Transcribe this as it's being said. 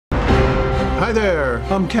Hi there,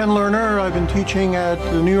 I'm Ken Lerner. I've been teaching at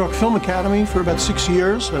the New York Film Academy for about 6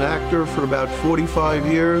 years, an actor for about 45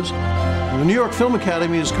 years. The New York Film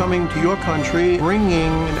Academy is coming to your country bringing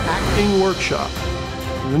an acting workshop.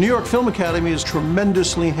 The New York Film Academy is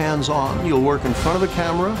tremendously hands-on. You'll work in front of the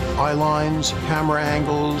camera, eye lines, camera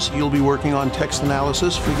angles. You'll be working on text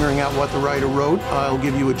analysis, figuring out what the writer wrote. I'll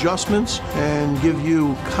give you adjustments and give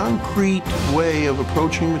you concrete way of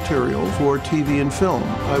approaching material for TV and film.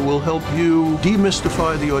 I will help you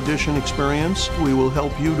demystify the audition experience. We will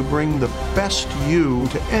help you to bring the best you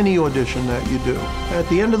to any audition that you do. At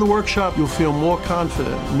the end of the workshop, you'll feel more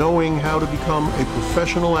confident knowing how to become a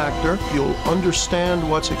professional actor. You'll understand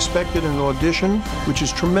what's expected in an audition, which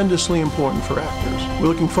is tremendously important for actors. We're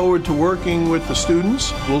looking forward to working with the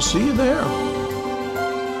students. We'll see you there.